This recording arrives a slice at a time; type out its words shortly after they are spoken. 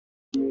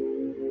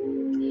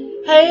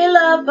Hey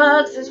love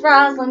bugs, it's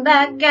Roslynn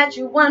back at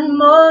you one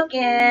more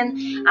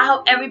again. I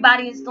hope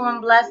everybody is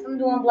doing blessed. I'm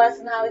doing blessed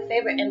and highly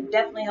favored, and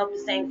definitely hope the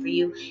same for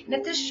you. And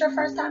if this is your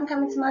first time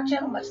coming to my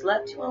channel, much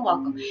love to you and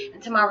welcome.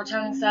 And to my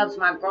returning subs,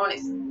 my grown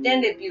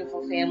extended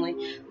beautiful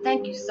family,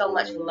 thank you so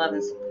much for the love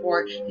and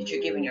support that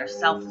you're giving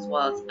yourself as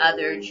well as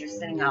others. You're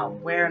sending out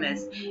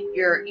awareness.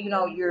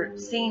 You're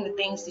seeing the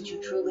things that you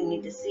truly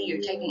need to see.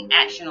 You're taking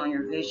action on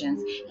your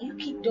visions, and you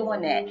keep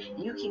doing that.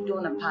 And you keep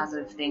doing the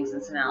positive things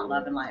and sending out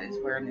love and light and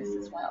awareness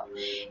as well.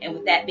 And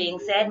with that being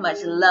said,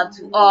 much love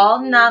to all.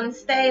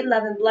 Namaste,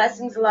 love and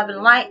blessings, love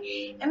and light,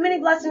 and many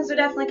blessings are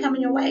definitely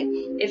coming your way.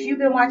 If you've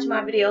been watching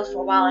my videos for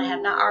a while and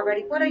have not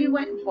already, what are you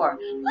waiting for?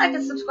 Like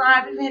and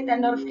subscribe, and hit that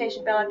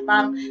notification bell at the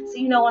bottom so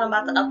you know when I'm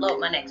about to upload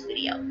my next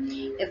video.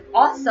 If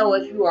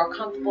you are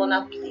comfortable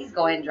enough, please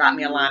go ahead and drop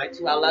me a line or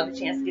two. I love a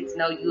chance to get to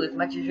know you as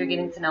much as you're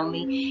getting to know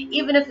me,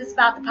 even if it's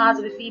about the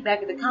positive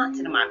feedback of the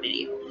content of my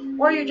video,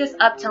 or you're just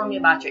up telling me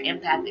about your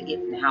empathic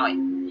gift and how it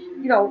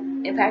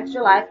impacts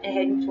your life and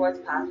heading towards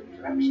a positive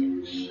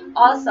direction.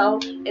 Also,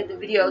 if the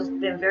video has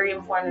been very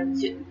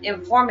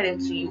informative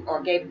to you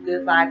or gave a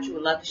good vibe you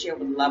would love to share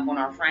with a loved one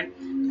or a friend,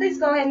 please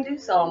go ahead and do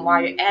so. And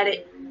while you're at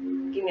it,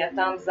 give me a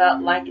thumbs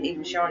up, like, and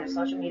even share on your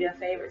social media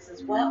favorites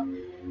as well.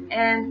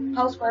 And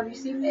post wherever you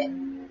see fit.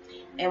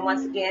 And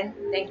once again,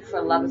 thank you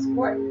for the love and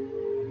support.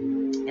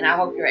 And I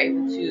hope you're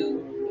able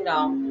to,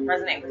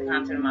 resonate with the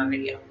content of my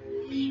video.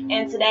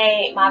 And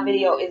today, my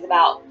video is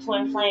about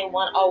Twin Flame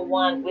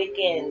 101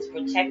 Wiccans.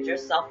 Protect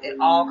yourself at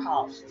all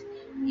costs.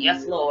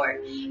 Yes,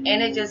 Lord. And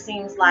it just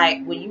seems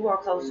like when you are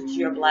closer to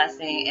your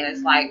blessing, and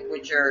it's like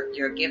with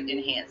your gift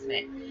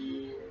enhancement,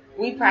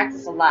 we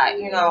practice a lot.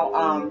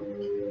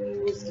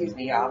 Excuse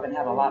me, y'all. I've been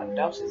having a lot of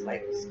doses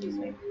lately. Excuse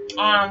me.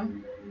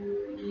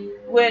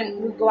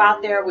 When we go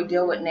out there, we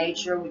deal with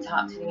nature, we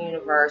talk to the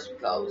universe, we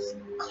go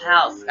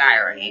cloud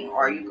skyring,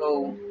 or you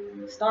go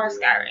star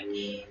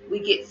skyring. We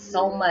get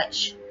so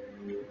much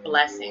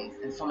blessings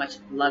and so much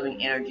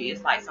loving energy.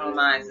 It's like some of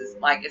mine is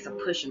like it's a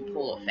push and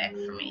pull effect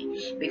for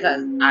me,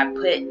 because I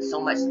put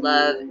so much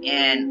love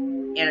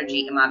and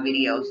energy in my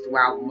videos to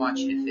where I want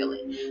you to feel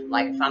it.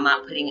 Like if I'm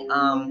not putting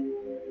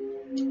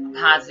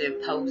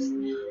positive posts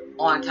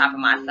on top of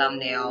my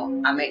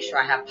thumbnail, I make sure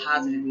I have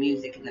positive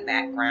music in the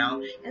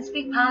background and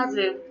speak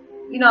positive,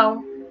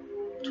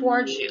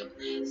 towards you.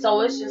 So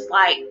it's just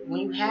like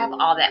when you have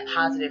all that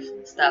positive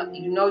stuff,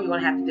 you're going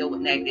to have to deal with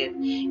negative.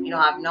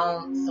 I've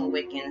known some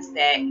Wiccans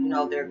that,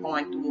 they're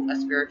going through a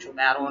spiritual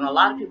battle, and a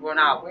lot of people are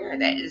not aware of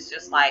that. It's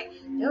just like,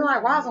 they're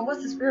like, Roslynn,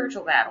 what's the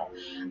spiritual battle?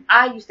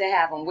 I used to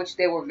have them, which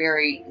they were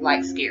very,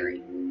 scary.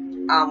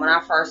 When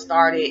I first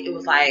started, it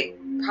was like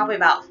probably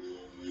about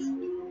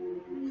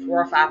 4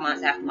 or 5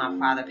 months after my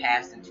father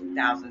passed in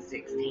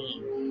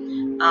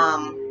 2016.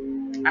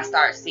 I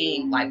started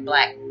seeing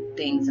black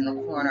things in the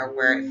corner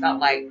where it felt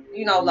like,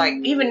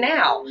 even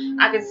now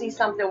I can see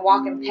something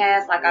walking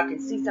past, I can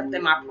see something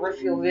in my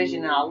peripheral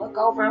vision, and I'll look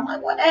over and I'm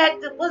like, what the heck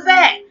was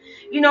that?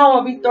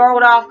 I'll be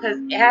thrown off, because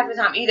half the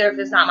time, either if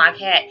it's not my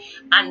cat,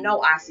 I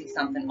know I see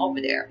something over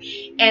there.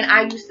 And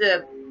I used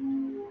to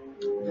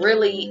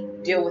really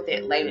deal with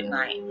it late at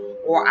night,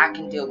 or I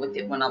can deal with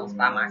it when I was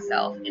by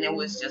myself. And it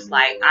was just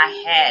like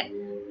I had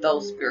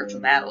those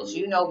spiritual battles.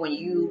 When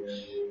you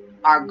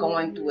are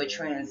going through a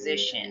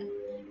transition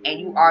and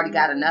you already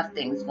got enough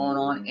things going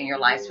on in your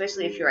life,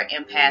 especially if you're an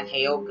empath,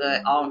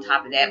 Heyoka, all on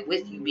top of that,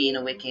 with you being a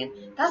Wiccan,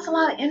 that's a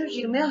lot of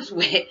energy to mess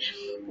with.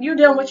 You're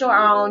dealing with your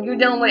own, you're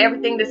dealing with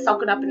everything that's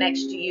soaking up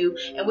next to you,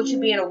 and with you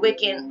being a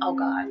Wiccan, oh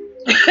God,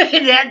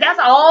 that's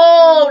a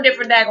whole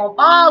different daggone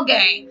ball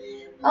game.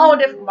 Whole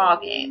different ball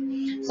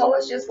game. So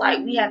it's just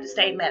like we have to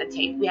stay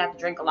meditative. We have to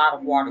drink a lot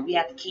of water. We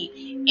have to keep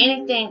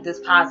anything that's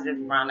positive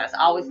around us.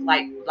 I always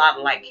like a lot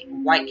of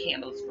white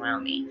candles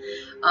around me.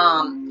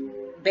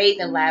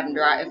 Bathe in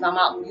lavender. If I'm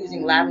out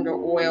using lavender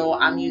oil,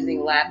 I'm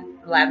using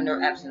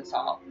lavender Epsom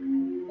salt.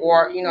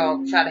 Or,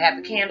 try to have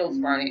the candles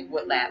burning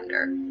with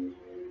lavender.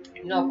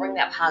 Bring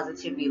that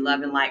positivity,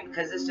 love, and light,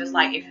 because it's just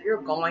like if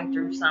you're going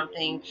through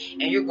something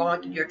and you're going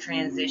through your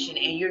transition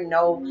and you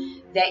know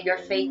that your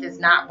faith is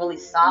not really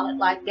solid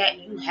like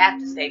that, you have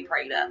to stay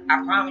prayed up.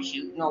 I promise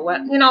you. You know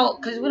what?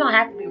 Because we don't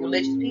have to be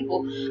religious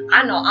people.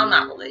 I know I'm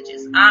not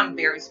religious. I'm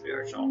very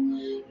spiritual.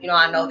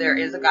 I know there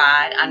is a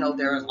God. I know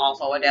there is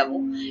also a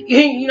devil.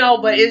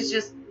 But it's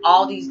just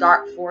all these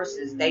dark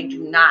forces. They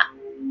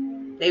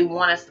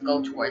want us to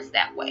go towards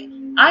that way.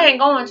 I ain't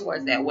going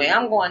towards that way.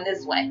 I'm going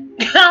this way.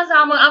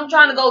 I'm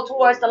trying to go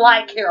towards the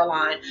light,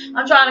 Caroline.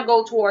 I'm trying to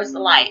go towards the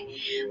light.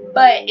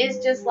 But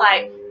it's just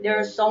like there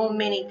are so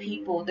many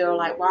people that are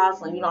like,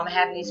 Roslynn, I'm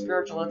having these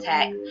spiritual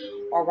attacks.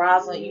 Or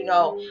Roslynn,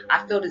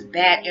 I feel this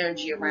bad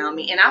energy around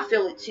me. And I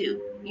feel it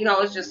too.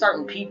 It's just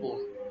certain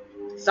people.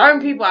 Certain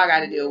people I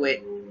got to deal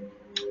with.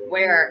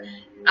 Where,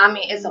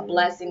 it's a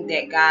blessing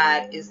that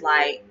God is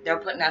like, they're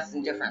putting us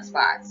in different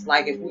spots.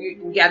 Like if we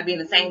got to be in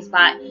the same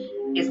spot,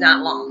 it's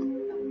not long.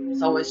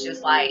 So it's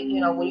just like,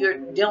 when you're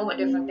dealing with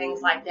different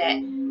things like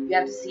that, you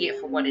have to see it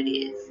for what it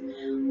is.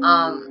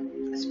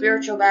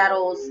 Spiritual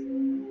battles,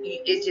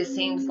 it just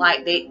seems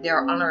like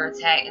they're under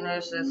attack, and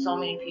there's just so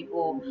many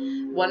people.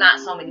 Well, not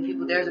so many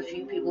people. There's a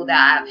few people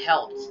that I've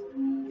helped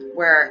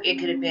where it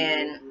could have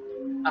been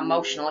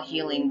emotional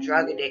healing,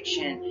 drug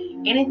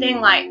addiction, anything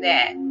like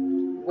that,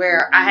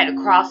 where I had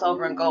to cross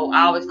over and go.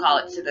 I always call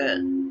it to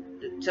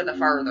the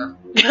further.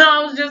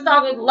 I was just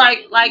talking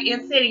like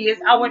Insidious.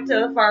 I went to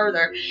the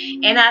further,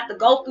 and I have to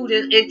go through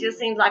this. It just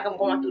seems like I'm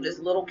going through this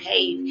little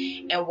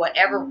cave in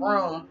whatever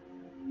room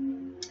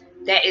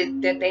that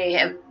they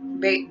have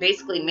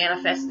basically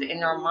manifested in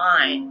their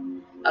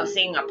mind of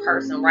seeing a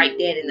person right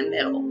dead in the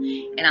middle,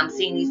 and I'm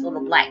seeing these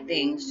little black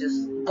things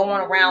just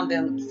going around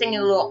them, singing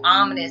a little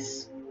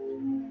ominous,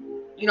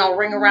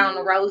 Ring Around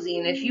the Rosie.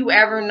 And if you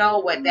ever know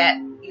what that,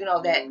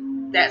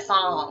 that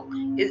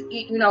song is,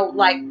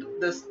 like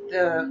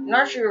the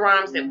nursery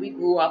rhymes that we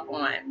grew up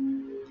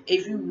on,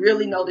 if you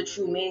really know the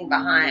true meaning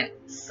behind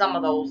some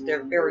of those,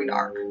 they're very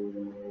dark.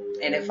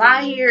 And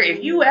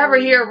if you ever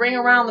hear Ring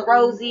Around the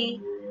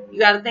Rosie, you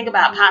got to think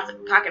about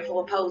Pocket Full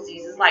of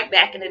Posies. It's like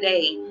back in the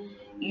day,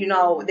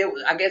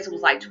 I guess it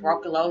was like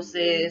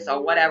tuberculosis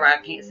or whatever. I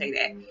can't say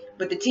that.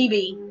 But the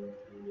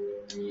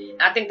TB,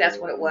 I think that's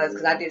what it was,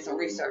 because I did some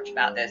research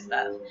about that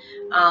stuff,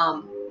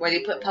 where they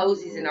put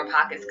posies in their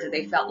pockets because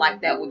they felt like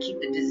that would keep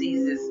the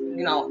diseases,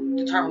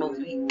 the terminal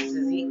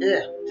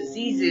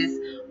diseases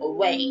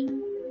away.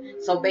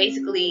 So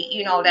basically,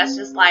 that's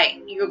just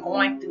like you're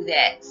going through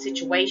that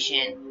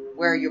situation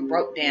where you're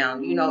broke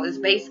down. It's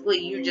basically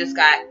you just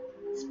got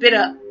spit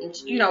up,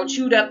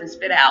 chewed up and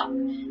spit out.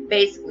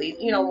 Basically,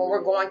 when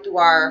we're going through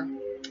our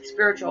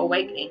spiritual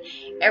awakening,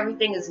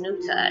 everything is new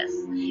to us.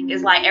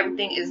 It's like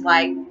everything is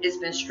like it's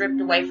been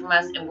stripped away from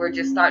us, and we're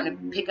just starting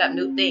to pick up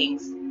new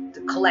things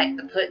to collect,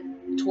 to put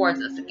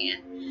towards us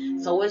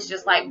again. So it's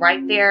just like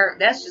right there,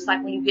 that's just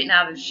like when you're getting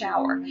out of the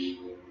shower.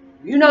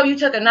 You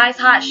took a nice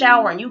hot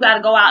shower and you got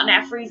to go out in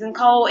that freezing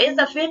cold. It's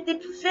a 50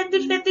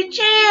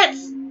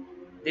 chance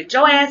that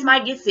your ass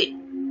might get sick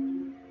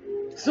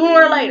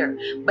sooner or later.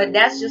 But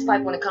that's just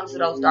like when it comes to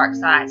those dark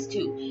sides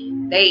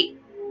too.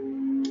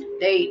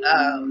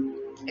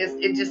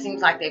 It just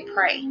seems like they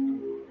prey.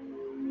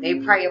 They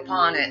prey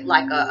upon it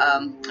like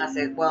a I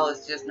said, well,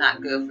 it's just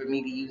not good for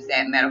me to use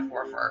that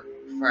metaphor for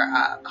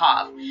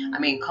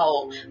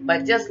cold.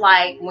 But just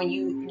like when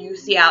you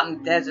see out in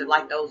the desert,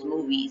 like those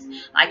movies,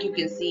 like you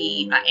can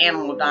see an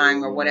animal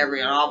dying or whatever,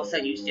 and all of a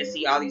sudden you just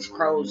see all these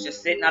crows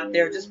just sitting up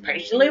there, just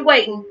patiently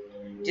waiting,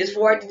 just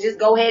for it to just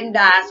go ahead and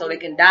die, so they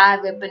can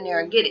dive up in there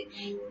and get it.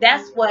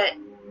 That's what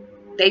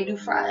they do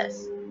for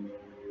us.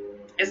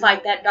 It's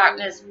like that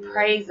darkness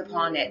preys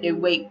upon that. They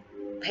wait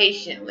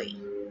patiently.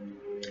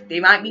 They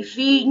might be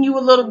feeding you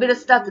a little bit of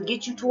stuff to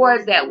get you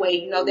towards that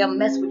way. They'll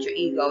mess with your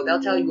ego.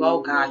 They'll tell you,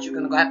 oh gosh, you're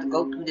going to have to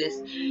go through this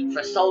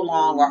for so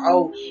long. Or,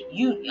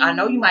 I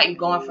know you might be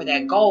going for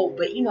that goal,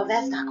 but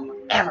that's not going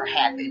to ever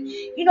happen.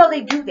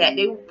 They do that.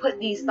 They put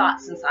these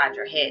thoughts inside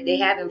your head. They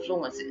have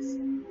influences.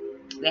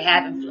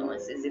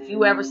 If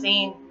you ever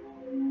seen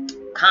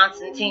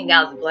Constantine,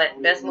 that was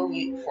the best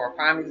movie for a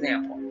prime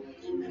example.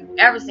 If you've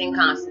ever seen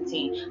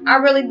Constantine, I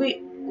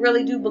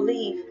really do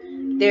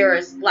believe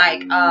there's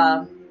like,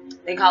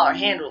 they call her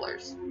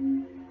handlers.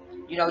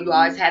 You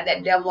always have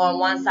that devil on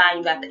one side,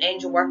 you got the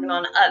angel working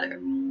on the other.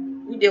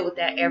 We deal with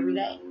that every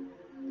day.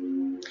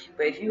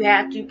 But if you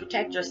have to,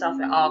 protect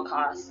yourself at all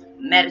costs.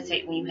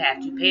 Meditate when you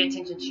have to. Pay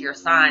attention to your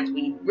signs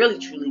when you really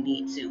truly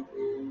need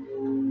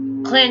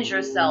to. Cleanse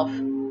yourself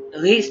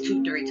at least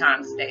 2-3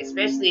 times a day,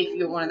 especially if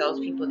you're one of those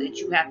people that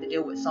you have to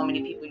deal with so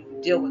many people. You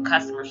deal with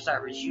customer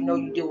service. You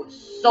deal with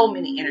so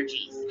many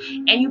energies,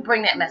 and you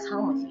bring that mess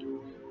home with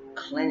you.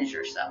 Cleanse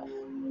yourself.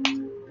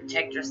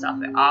 Protect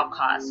yourself at all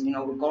costs.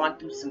 We're going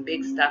through some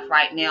big stuff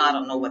right now. I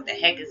don't know what the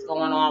heck is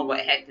going on,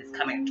 what heck is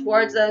coming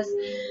towards us,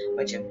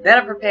 but you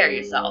better prepare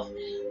yourself.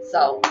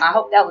 So I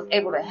hope that was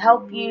able to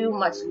help you.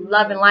 Much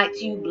love and light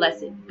to you.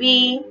 Blessed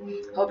be.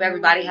 Hope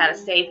everybody had a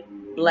safe,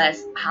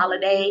 blessed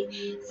holiday.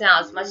 Send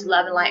out as much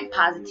love and light and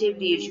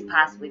positivity as you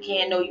possibly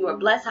can. Know you are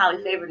blessed,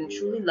 highly favored, and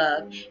truly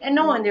loved. And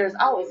knowing there's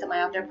always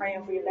somebody out there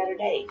praying for your better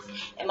days.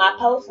 And my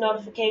post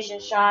notification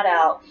shout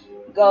out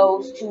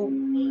goes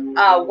to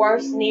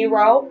Worst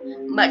Nero.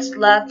 Much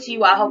love to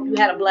you. I hope you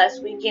had a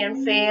blessed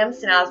weekend, fam.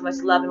 Send out as much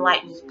love and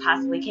light as you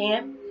possibly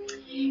can.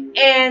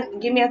 And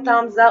give me a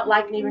thumbs up,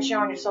 like, and even share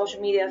on your social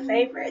media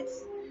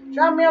favorites.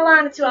 Drop me a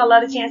line or two. I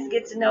love the chance to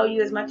get to know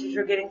you as much as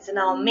you're getting to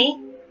know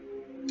me.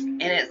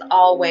 And as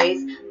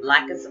always,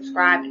 like and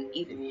subscribe, and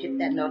even hit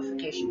that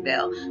notification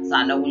bell so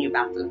I know when I'm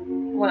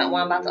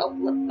about to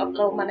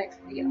upload my next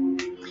video.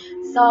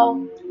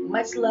 So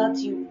much love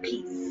to you.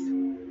 Peace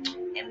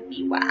and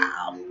be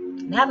wild.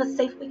 And have a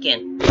safe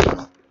weekend.